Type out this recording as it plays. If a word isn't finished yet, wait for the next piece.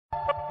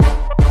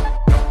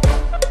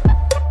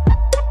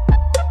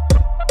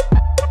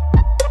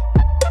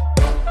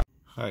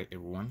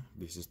everyone,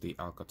 this is the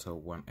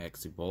Alcatel One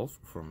X Evolve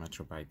from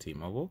Metro by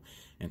T-Mobile,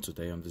 and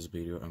today on this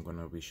video I'm going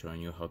to be showing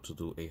you how to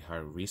do a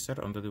hard reset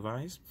on the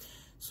device.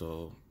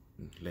 So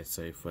let's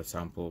say, for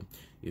example,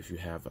 if you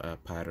have a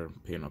pattern,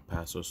 pin, or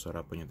password set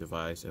up on your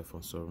device, if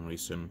for some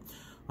reason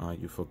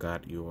you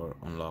forgot your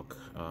unlock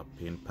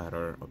pin,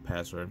 pattern, or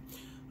password,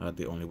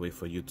 the only way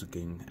for you to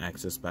gain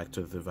access back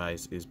to the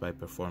device is by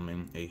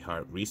performing a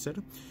hard reset.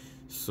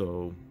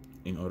 So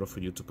in order for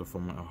you to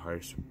perform a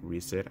hard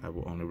reset, I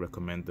will only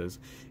recommend this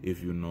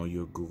if you know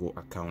your Google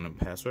account and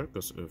password,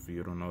 because if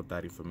you don't know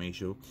that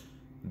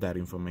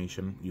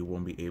information, you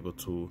won't be able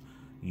to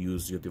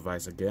use your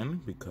device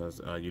again, because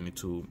you need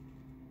to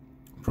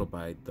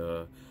provide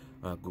the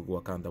Google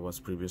account that was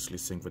previously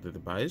synced with the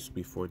device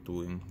before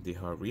doing the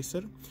hard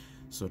reset.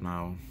 So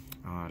now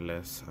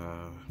let's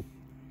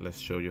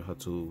show you how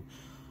to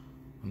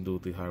do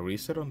the hard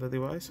reset on the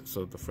device.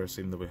 So the first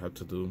thing that we have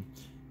to do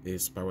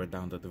is power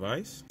down the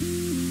device.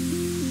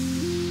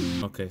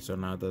 Okay, so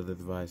now that the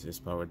device is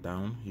powered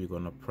down, you're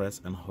gonna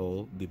press and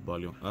hold the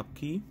volume up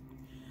key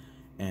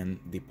and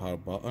the power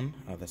button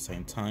at the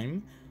same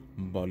time.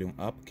 Volume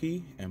up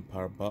key and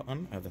power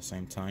button at the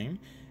same time,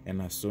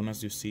 and as soon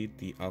as you see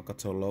the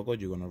Alcatel logo,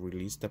 you're gonna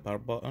release the power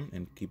button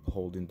and keep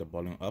holding the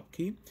volume up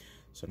key.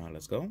 So now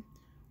let's go.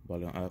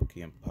 Volume up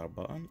key and power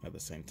button at the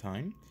same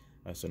time.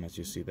 As soon as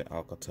you see the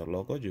Alcatel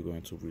logo, you're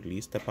going to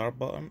release the power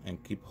button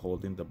and keep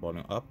holding the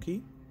volume up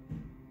key.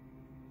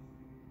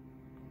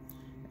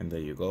 And there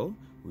you go,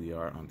 we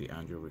are on the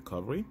Android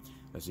recovery.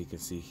 As you can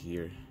see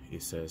here,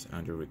 it says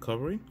Android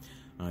recovery.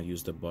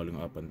 Use the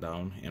volume up and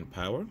down and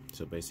power.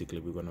 So basically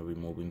we're going to be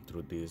moving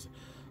through this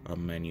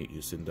menu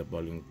using the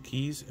volume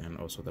keys and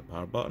also the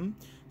power button.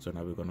 So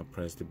now we're going to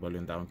press the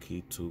volume down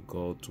key to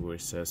go to where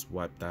it says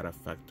wipe data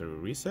factory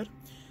reset.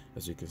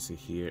 As you can see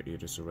here,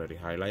 it is already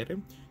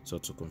highlighted. So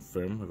to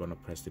confirm, we're going to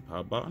press the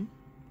power button.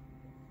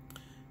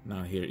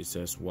 Now here it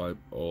says wipe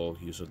all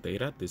user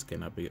data. This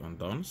cannot be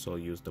undone, so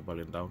use the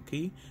volume down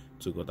key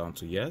to go down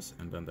to yes,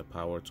 and then the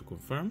power to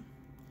confirm.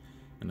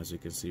 And as you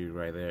can see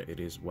right there, it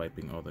is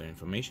wiping all the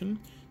information.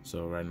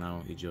 So right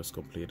now it just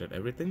completed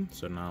everything.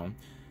 So now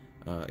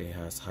it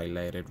has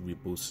highlighted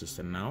reboot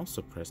system now,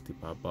 so press the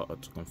power button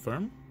to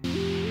confirm.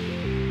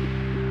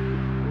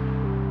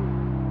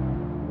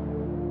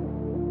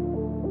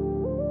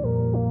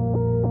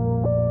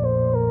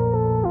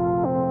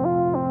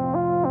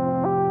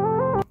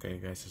 Okay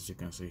guys, as you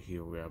can see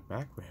here, we are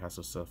back. We have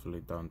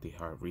successfully done the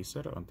hard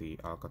reset on the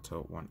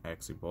Alcatel One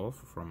X Evolve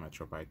from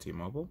Metro by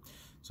T-Mobile.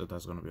 So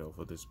that's going to be all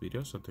for this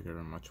video. So thank you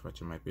very much for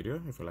watching my video.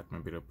 If you like my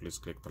video, please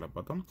click the like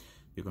button.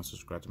 You can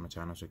subscribe to my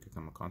channel so you can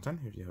get more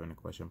content. If you have any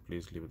question,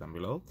 please leave it down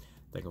below.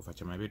 Thank you for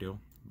watching my video.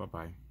 Bye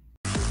bye.